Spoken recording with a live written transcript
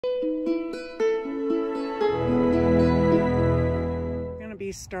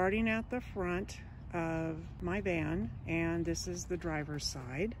be starting at the front of my van, and this is the driver's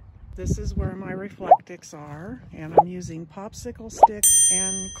side. This is where my reflectix are, and I'm using popsicle sticks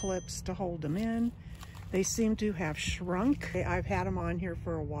and clips to hold them in. They seem to have shrunk. I've had them on here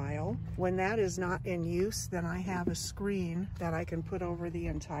for a while. When that is not in use, then I have a screen that I can put over the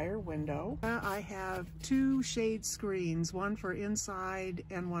entire window. I have two shade screens, one for inside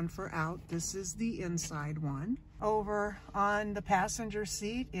and one for out. This is the inside one. Over on the passenger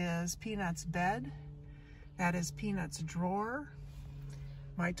seat is Peanut's bed. That is Peanut's drawer.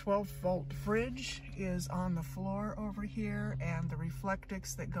 My 12-volt fridge is on the floor over here, and the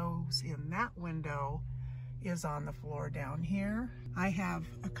reflectix that goes in that window is on the floor down here. I have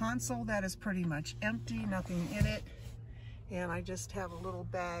a console that is pretty much empty, nothing in it, and I just have a little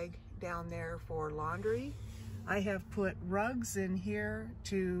bag down there for laundry. I have put rugs in here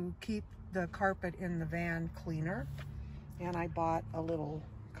to keep the carpet in the van cleaner, and I bought a little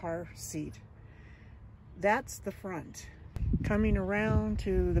car seat. That's the front. Coming around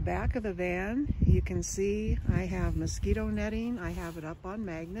to the back of the van, you can see I have mosquito netting. I have it up on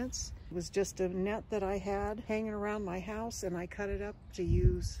magnets. It was just a net that I had hanging around my house, and I cut it up to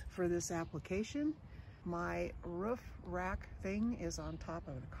use for this application. My roof rack thing is on top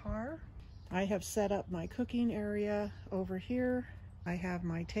of the car. I have set up my cooking area over here. I have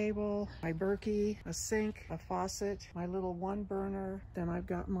my table, my Berkey, a sink, a faucet, my little one burner. Then I've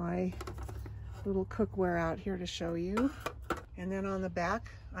got my little cookware out here to show you. And then on the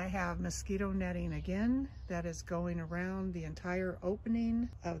back, I have mosquito netting again that is going around the entire opening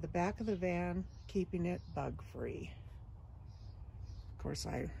of the back of the van, keeping it bug-free. Of course,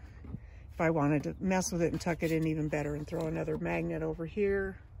 if I wanted to mess with it and tuck it in even better and throw another magnet over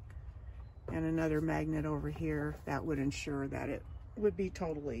here and another magnet over here, that would ensure that it would be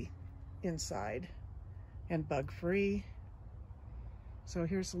totally inside and bug-free. So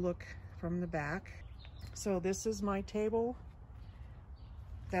here's a look from the back. So this is my table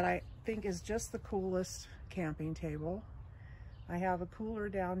that I think is just the coolest camping table. I have a cooler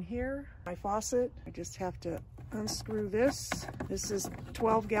down here. My faucet, I just have to unscrew this. This is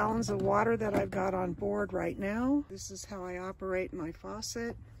 12 gallons of water that I've got on board right now. This is how I operate my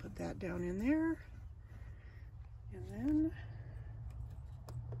faucet. Put that down in there. And then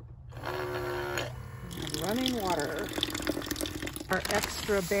running water. Our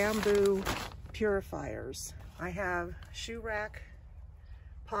extra bamboo purifiers. I have shoe rack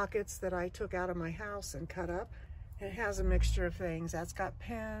pockets that I took out of my house and cut up. It has a mixture of things. That's got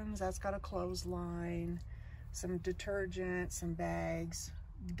pens, that's got a clothesline, some detergent, some bags,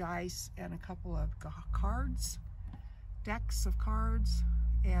 dice, and a couple of cards, decks of cards.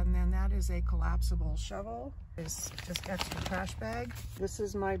 And then that is a collapsible shovel. It's just extra trash bag. This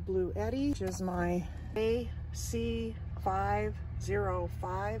is my Blue Eddy, which is my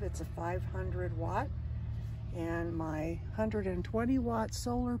AC505. It's a 500 watt. And my 120 watt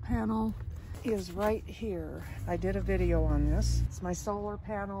solar panel is right here. I did a video on this. It's my solar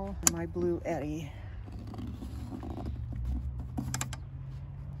panel and my Blue Eddy.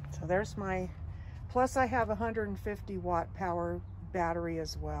 So there's my, plus I have a 150 watt power battery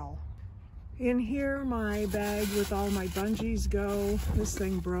as well. In here, my bag with all my bungees go. This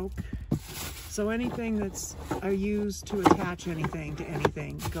thing broke. So anything that's used to attach anything to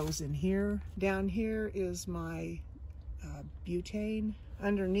anything goes in here. Down here is my butane.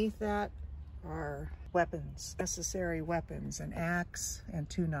 Underneath that are weapons, necessary weapons. An axe and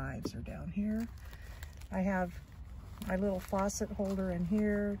 2 knives are down here. I have my little faucet holder in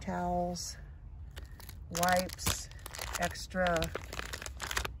here, towels, wipes, extra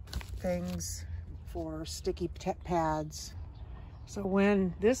things for sticky pads. So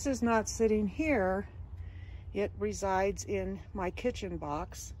when this is not sitting here, it resides in my kitchen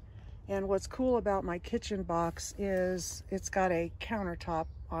box. And what's cool about my kitchen box is it's got a countertop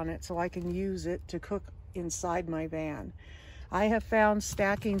on it, so I can use it to cook inside my van. I have found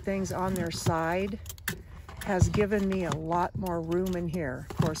stacking things on their side has given me a lot more room in here.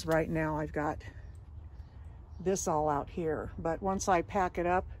 Of course, right now I've got this all out here, but once I pack it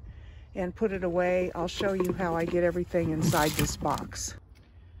up and put it away, I'll show you how I get everything inside this box.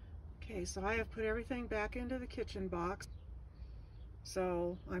 Okay, so I have put everything back into the kitchen box.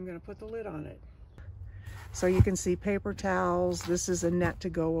 So I'm going to put the lid on it. So you can see paper towels. This is a net to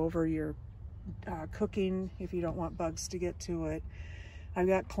go over your cooking if you don't want bugs to get to it. I've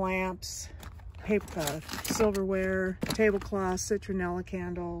got clamps, paper, silverware, tablecloths, citronella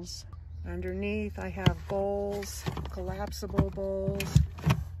candles. Underneath I have bowls, collapsible bowls,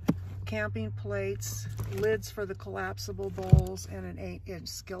 camping plates, lids for the collapsible bowls, and an 8-inch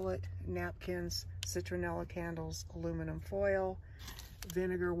skillet, napkins, citronella candles, aluminum foil.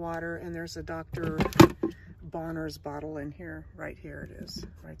 vinegar water, and there's a Dr. Bonner's bottle in here. Right here it is,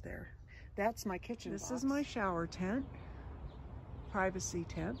 right there. That's my kitchen box. This is my shower tent, privacy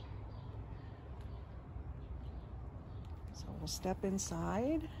tent. So we'll step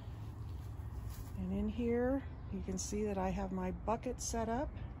inside, and in here you can see that I have my bucket set up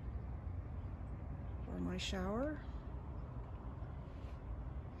for my shower,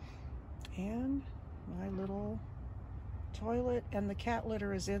 and my little toilet, and the cat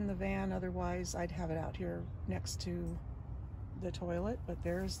litter is in the van. Otherwise I'd have it out here next to the toilet, but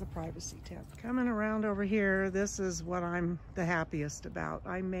there's the privacy tent. Coming around over here, this is what I'm the happiest about.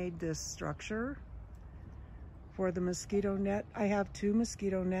 I made this structure for the mosquito net. I have 2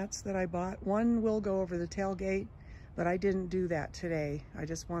 mosquito nets that I bought. One will go over the tailgate, but I didn't do that today. I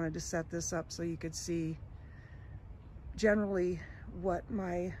just wanted to set this up so you could see generally what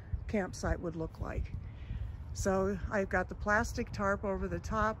my campsite would look like. So I've got the plastic tarp over the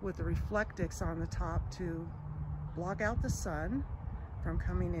top with the reflectix on the top to block out the sun from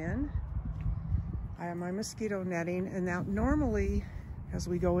coming in. I have my mosquito netting, and now normally as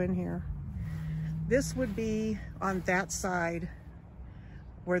we go in here, this would be on that side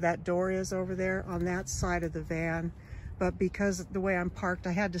where that door is over there, on that side of the van, but because of the way I'm parked,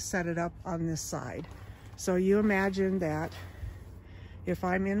 I had to set it up on this side. So you imagine that if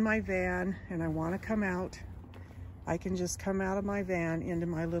I'm in my van and I want to come out, I can just come out of my van into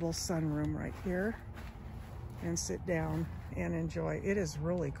my little sunroom right here and sit down and enjoy. It is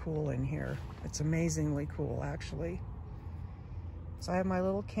really cool in here. It's amazingly cool, actually. So I have my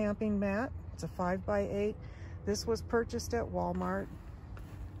little camping mat. It's a 5x8. This was purchased at Walmart.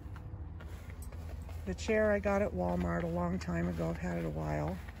 The chair I got at Walmart a long time ago. I've had it a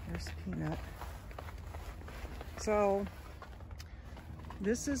while. There's Peanut. So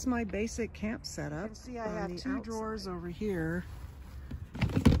this is my basic camp setup. You can see I have 2 drawers over here.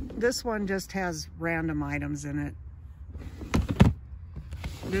 This one just has random items in it.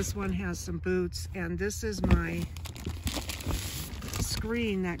 This one has some boots, and this is my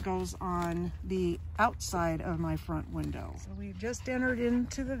screen that goes on the outside of my front window. So we've just entered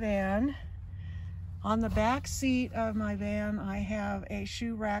into the van. On the back seat of my van, I have a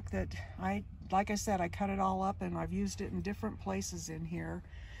shoe rack that like I said, I cut it all up and I've used it in different places in here.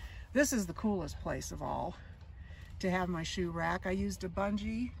 This is the coolest place of all to have my shoe rack. I used a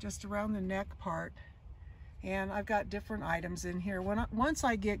bungee just around the neck part, and I've got different items in here. Once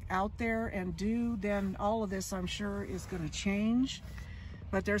I get out there and then all of this I'm sure is going to change.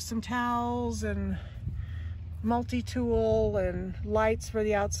 But there's some towels and multi-tool and lights for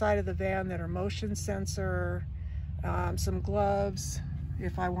the outside of the van that are motion sensor, some gloves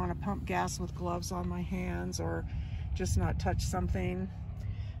if I want to pump gas with gloves on my hands or just not touch something.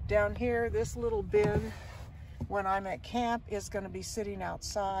 Down here, this little bin, when I'm at camp, is going to be sitting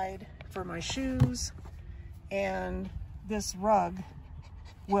outside for my shoes, and this rug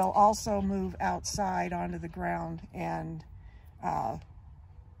will also move outside onto the ground and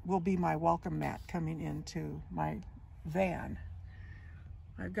will be my welcome mat coming into my van.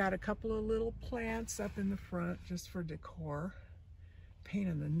 I've got a couple of little plants up in the front just for decor. Pain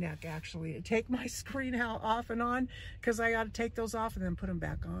in the neck, actually, to take my screen out off and on, because I got to take those off and then put them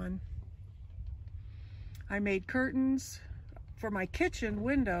back on. I made curtains for my kitchen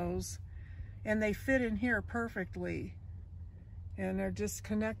windows, and they fit in here perfectly, and they're just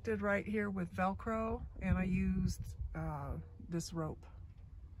connected right here with Velcro, and I used this rope,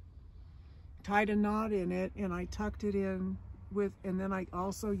 tied a knot in it, and I tucked it in with, and then I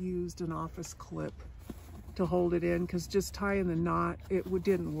also used an office clip to hold it in, because just tying the knot, it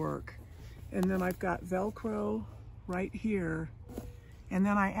didn't work. And then I've got Velcro right here, and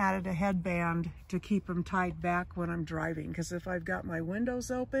then I added a headband to keep them tied back when I'm driving, because if I've got my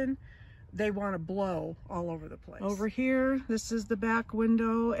windows open, they want to blow all over the place. Over here, this is the back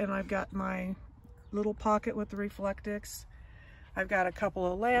window, and I've got my little pocket with the reflectix. I've got a couple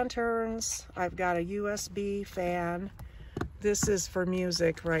of lanterns. I've got a USB fan. This is for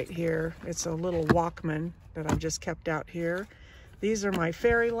music right here. It's a little Walkman that I've just kept out here. These are my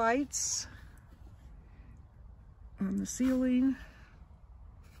fairy lights on the ceiling.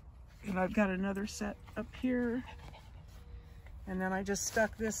 And I've got another set up here. And then I just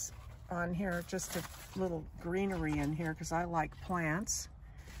stuck this on here, just a little greenery in here because I like plants.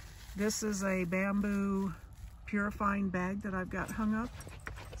 This is a bamboo purifying bag that I've got hung up.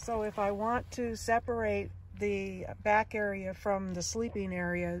 So if I want to separate the back area from the sleeping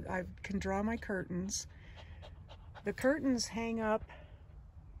area, I can draw my curtains. The curtains hang up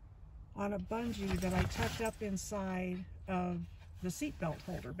on a bungee that I tucked up inside of the seatbelt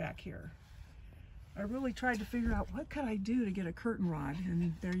holder back here. I really tried to figure out what could I do to get a curtain rod,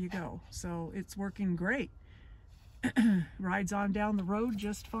 and there you go. So it's working great. Rides on down the road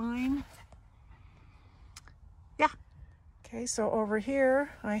just fine. Yeah. Okay, so over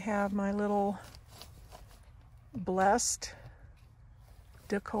here I have my little blessed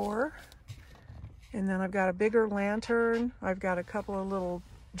decor. And then I've got a bigger lantern. I've got a couple of little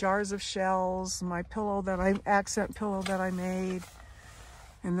jars of shells, my pillow that accent pillow that I made.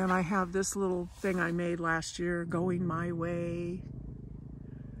 And then I have this little thing I made last year, Going My Way.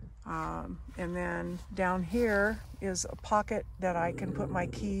 And then down here is a pocket that I can put my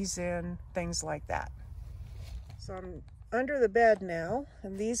keys in, things like that. So I'm under the bed now,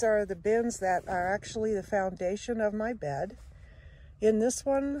 and these are the bins that are actually the foundation of my bed. In this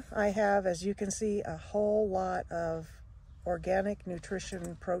one, I have, as you can see, a whole lot of organic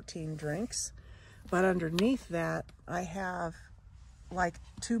nutrition protein drinks. But underneath that, I have like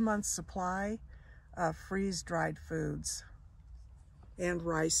 2 months supply of freeze-dried foods and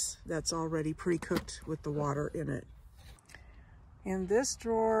rice that's already pre-cooked with the water in it. In this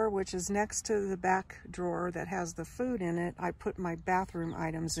drawer, which is next to the back drawer that has the food in it, I put my bathroom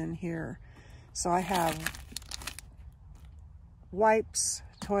items in here. So I have wipes,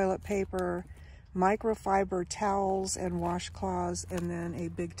 toilet paper, microfiber towels and washcloths, and then a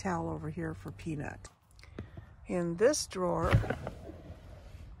big towel over here for Peanut. In this drawer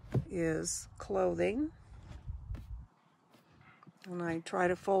is clothing, and I try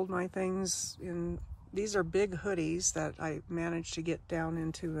to fold my things in. These are big hoodies that I managed to get down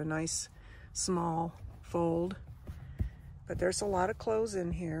into a nice small fold, but there's a lot of clothes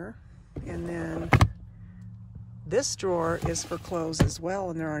in here. And then this drawer is for clothes as well,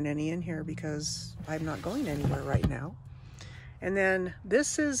 and there aren't any in here because I'm not going anywhere right now. And then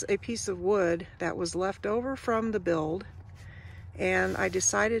this is a piece of wood that was left over from the build, and I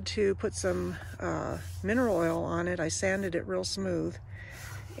decided to put some mineral oil on it. I sanded it real smooth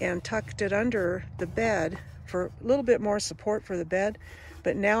and tucked it under the bed for a little bit more support for the bed,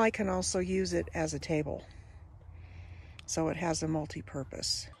 but now I can also use it as a table. So it has a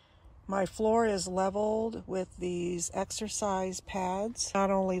multi-purpose. My floor is leveled with these exercise pads.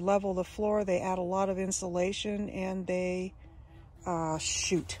 Not only level the floor, they add a lot of insulation, and they,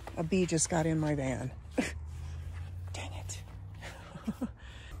 shoot, a bee just got in my van. Dang it.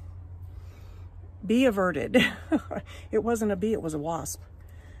 Bee averted. It wasn't a bee, it was a wasp.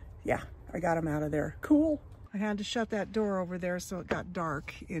 Yeah, I got him out of there. Cool. I had to shut that door over there so it got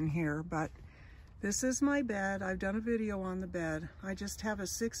dark in here, but this is my bed. I've done a video on the bed. I just have a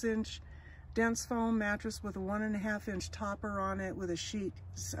 6-inch dense foam mattress with a 1.5-inch topper on it with a sheet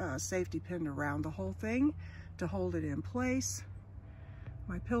safety pinned around the whole thing to hold it in place.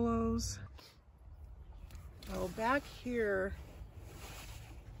 My pillows. Oh, back here,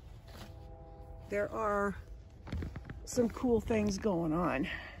 there are some cool things going on.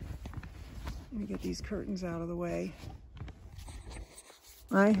 Let me get these curtains out of the way.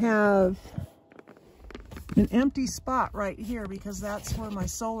 I have an empty spot right here because that's where my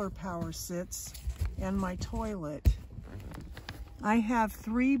solar power sits and my toilet. I have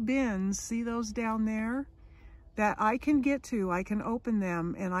 3 bins, see those down there, that I can get to. I can open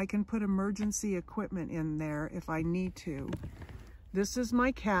them and I can put emergency equipment in there if I need to. This is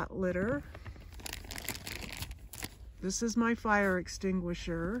my cat litter. This is my fire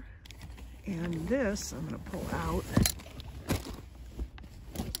extinguisher. And this, I'm going to pull out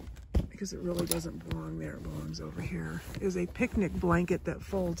because it really doesn't belong there. It belongs over here. Is a picnic blanket that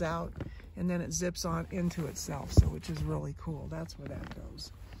folds out and then it zips on into itself, so which is really cool. That's where that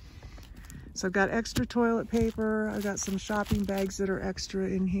goes. So I've got extra toilet paper. I've got some shopping bags that are extra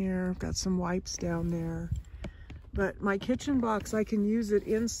in here. I've got some wipes down there. But my kitchen box, I can use it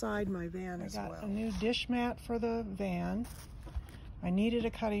inside my van as well. I got a new dish mat for the van. I needed a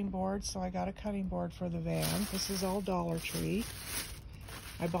cutting board, so I got a cutting board for the van. This is all Dollar Tree.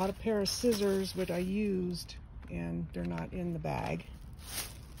 I bought a pair of scissors, which I used, and they're not in the bag.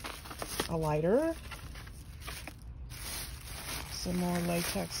 A lighter. Some more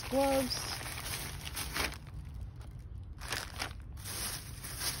latex gloves.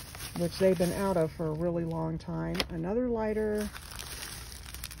 Which they've been out of for a really long time. Another lighter.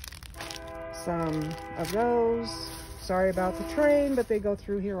 Some of those. Sorry about the train, but they go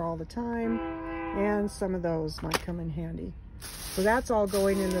through here all the time. And some of those might come in handy. So that's all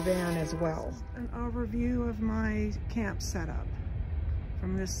going in the van as well. An overview of my camp setup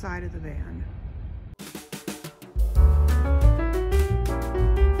from this side of the van.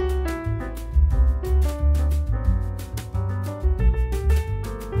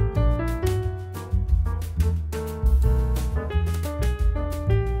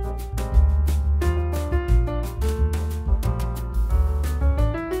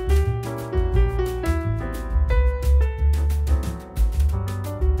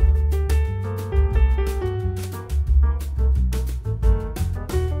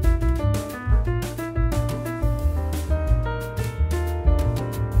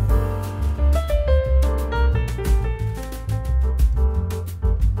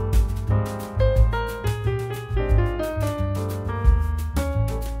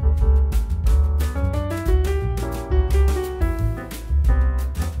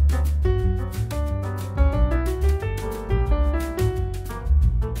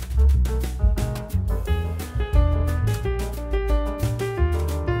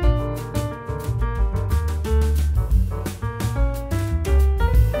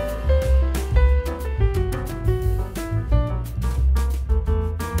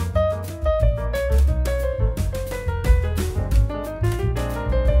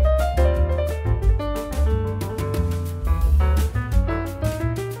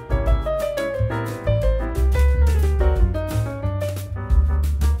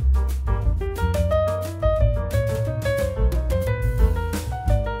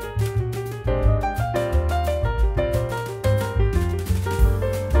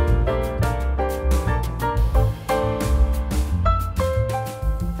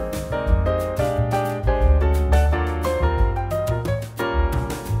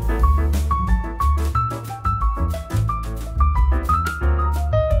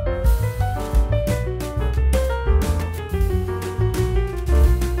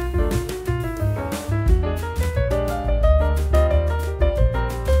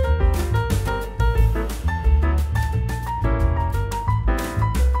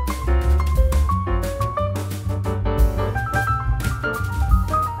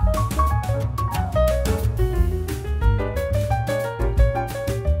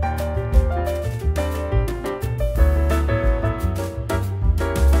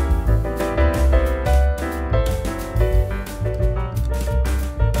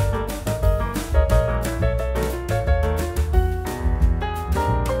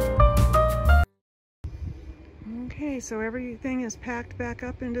 Okay, so everything is packed back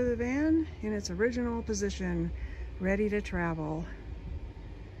up into the van in its original position, ready to travel.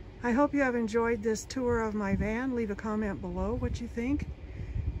 I hope you have enjoyed this tour of my van. Leave a comment below what you think,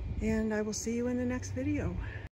 and I will see you in the next video.